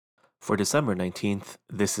For December 19th,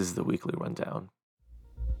 this is the weekly rundown.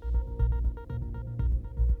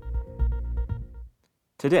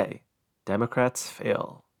 Today, Democrats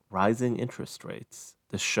fail, rising interest rates,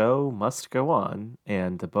 the show must go on,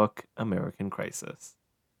 and the book American Crisis.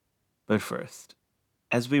 But first,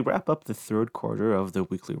 as we wrap up the third quarter of the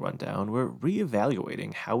weekly rundown, we're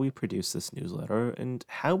reevaluating how we produce this newsletter and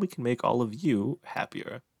how we can make all of you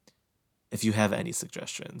happier. If you have any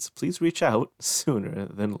suggestions, please reach out sooner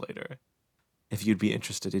than later. If you'd be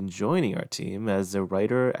interested in joining our team as a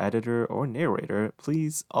writer, editor, or narrator,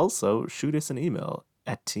 please also shoot us an email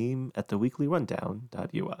at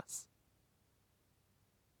team@theweeklyrundown.us.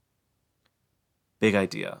 Big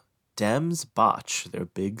idea. Dems botch their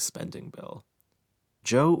big spending bill.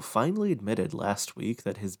 Joe finally admitted last week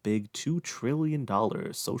that his big $2 trillion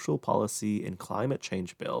social policy and climate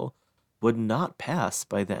change bill would not pass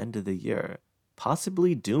by the end of the year,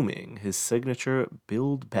 possibly dooming his signature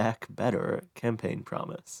Build Back Better campaign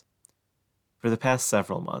promise. For the past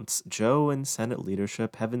several months, Joe and Senate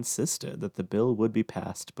leadership have insisted that the bill would be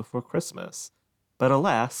passed before Christmas, but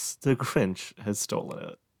alas, the Grinch has stolen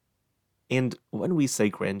it. And when we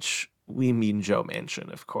say Grinch, we mean Joe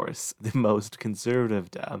Manchin, of course, the most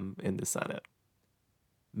conservative Dem in the Senate.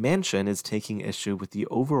 Manchin is taking issue with the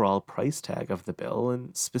overall price tag of the bill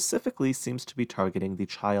and specifically seems to be targeting the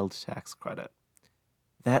child tax credit.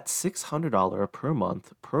 That $600 per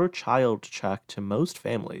month per child check to most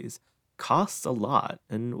families costs a lot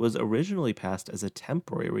and was originally passed as a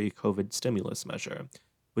temporary COVID stimulus measure,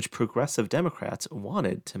 which progressive Democrats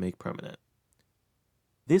wanted to make permanent.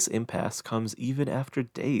 This impasse comes even after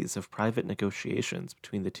days of private negotiations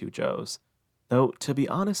between the two Joes, though, to be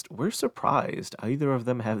honest, we're surprised either of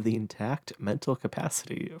them have the intact mental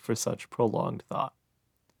capacity for such prolonged thought.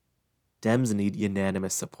 Dems need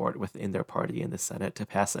unanimous support within their party in the Senate to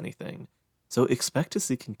pass anything, so expect to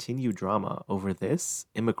see continued drama over this,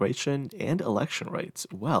 immigration, and election rights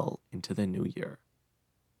well into the new year.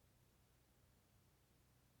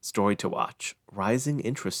 Story to watch. Rising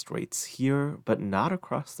interest rates here, but not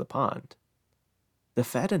across the pond. The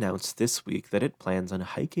Fed announced this week that it plans on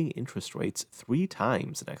hiking interest rates 3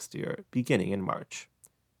 times next year, beginning in March.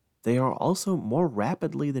 They are also more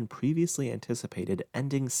rapidly than previously anticipated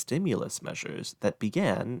ending stimulus measures that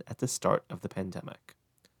began at the start of the pandemic.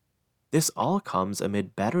 This all comes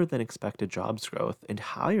amid better than expected jobs growth and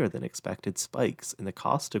higher than expected spikes in the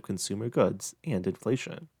cost of consumer goods and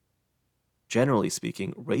inflation. Generally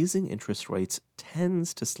speaking, raising interest rates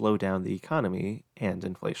tends to slow down the economy and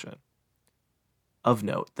inflation. Of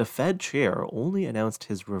note, the Fed chair only announced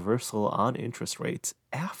his reversal on interest rates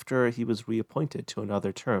after he was reappointed to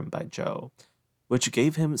another term by Joe, which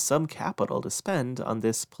gave him some capital to spend on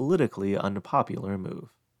this politically unpopular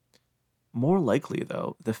move. More likely,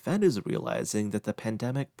 though, the Fed is realizing that the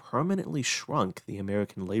pandemic permanently shrunk the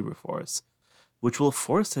American labor force, which will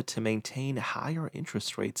force it to maintain higher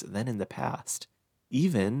interest rates than in the past,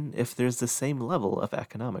 even if there's the same level of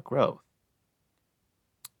economic growth.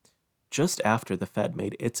 Just after the Fed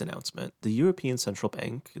made its announcement, the European Central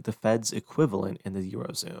Bank, the Fed's equivalent in the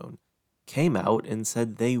Eurozone, came out and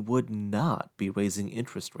said they would not be raising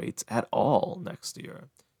interest rates at all next year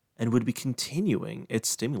and would be continuing its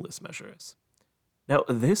stimulus measures. Now,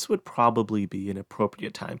 this would probably be an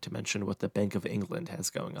appropriate time to mention what the Bank of England has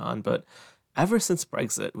going on, but ever since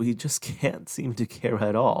Brexit, we just can't seem to care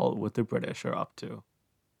at all what the British are up to.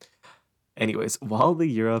 Anyways, while the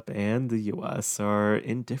Europe and the US are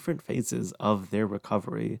in different phases of their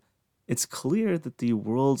recovery, it's clear that the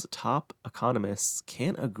world's top economists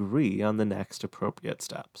can't agree on the next appropriate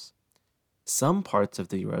steps. Some parts of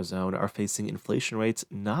the Eurozone are facing inflation rates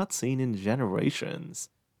not seen in generations,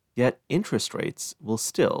 yet interest rates will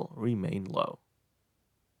still remain low.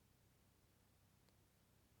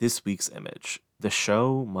 This week's image: the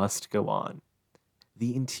show must go on.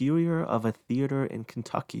 The interior of a theater in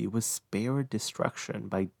Kentucky was spared destruction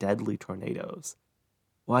by deadly tornadoes,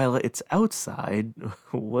 while its outside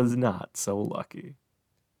was not so lucky.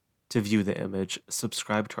 To view the image,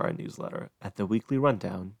 subscribe to our newsletter at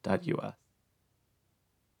theweeklyrundown.us.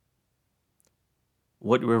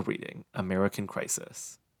 What we're reading: American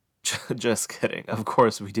Crisis. Just kidding. Of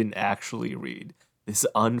course, we didn't actually read this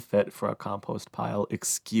unfit for a compost pile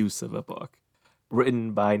excuse of a book,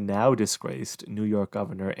 written by now disgraced New York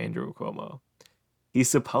Governor Andrew Cuomo. He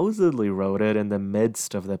supposedly wrote it in the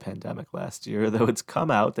midst of the pandemic last year, though it's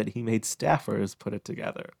come out that he made staffers put it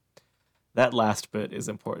together. That last bit is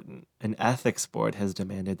important. An ethics board has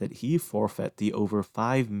demanded that he forfeit the over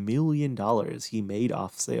 $5 million he made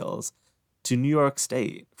off sales to New York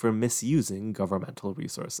State for misusing governmental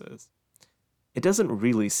resources. It doesn't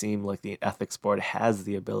really seem like the ethics board has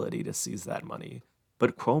the ability to seize that money,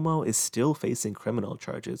 but Cuomo is still facing criminal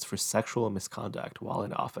charges for sexual misconduct while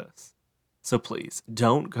in office. So please,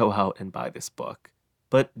 don't go out and buy this book,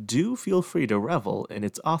 but do feel free to revel in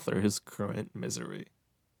its author's current misery.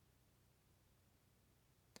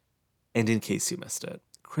 And in case you missed it,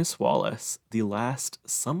 Chris Wallace, the last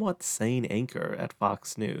somewhat sane anchor at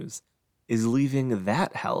Fox News, is leaving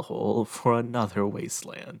that hellhole for another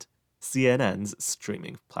wasteland, CNN's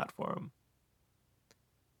streaming platform.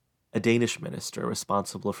 A Danish minister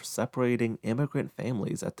responsible for separating immigrant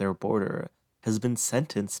families at their border has been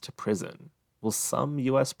sentenced to prison. Will some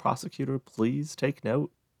U.S. prosecutor please take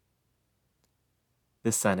note?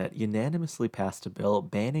 The Senate unanimously passed a bill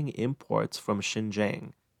banning imports from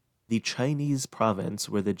Xinjiang, the Chinese province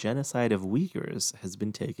where the genocide of Uyghurs has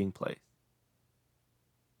been taking place.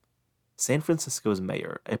 San Francisco's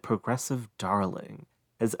mayor, a progressive darling,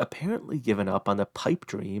 has apparently given up on the pipe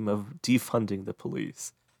dream of defunding the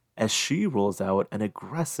police as she rolls out an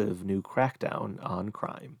aggressive new crackdown on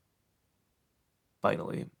crime.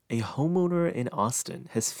 Finally, a homeowner in Austin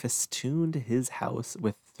has festooned his house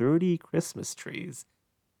with 30 Christmas trees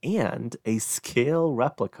and a scale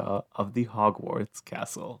replica of the Hogwarts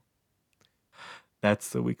castle. That's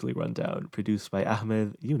the weekly rundown produced by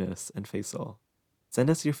Ahmed, Yunus, and Faisal. Send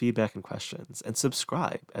us your feedback and questions and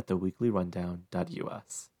subscribe at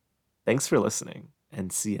theweeklyrundown.us. Thanks for listening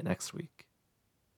and see you next week.